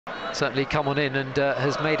certainly come on in and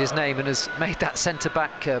has made his name and has made that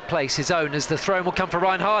centre-back place his own, as the throw will come for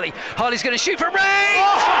Ryan Harley. Harley's going to shoot from range!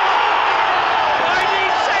 I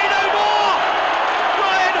need say no more!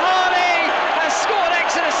 Ryan Harley has scored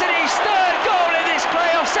Exeter City's third goal in this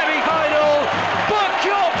playoff semi-final. Book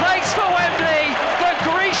your place for Wembley. The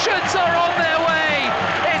Grecians are on their way.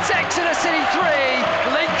 It's Exeter City 3,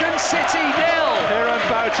 Lincoln City 0. Here and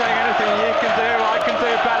Boateng, anything you can do, I can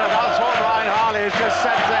do better. That's what Ryan Harley has just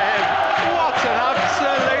said to him. What an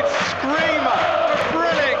absolute screamer.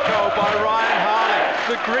 Brilliant goal by Ryan Harley.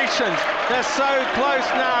 The Grecians, they're so close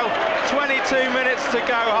now. 22 minutes to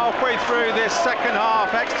go, halfway through this second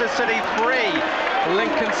half. Exeter City 3,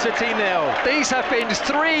 Lincoln City 0. These have been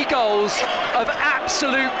 3 goals of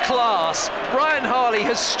absolute class. Ryan Harley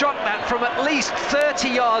has struck that from at least 30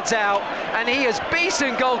 yards out, and he has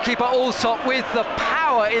beaten goalkeeper Allsop with the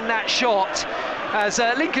power in that shot. As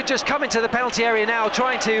Lincoln just come into the penalty area now,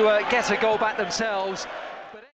 trying to get a goal back themselves.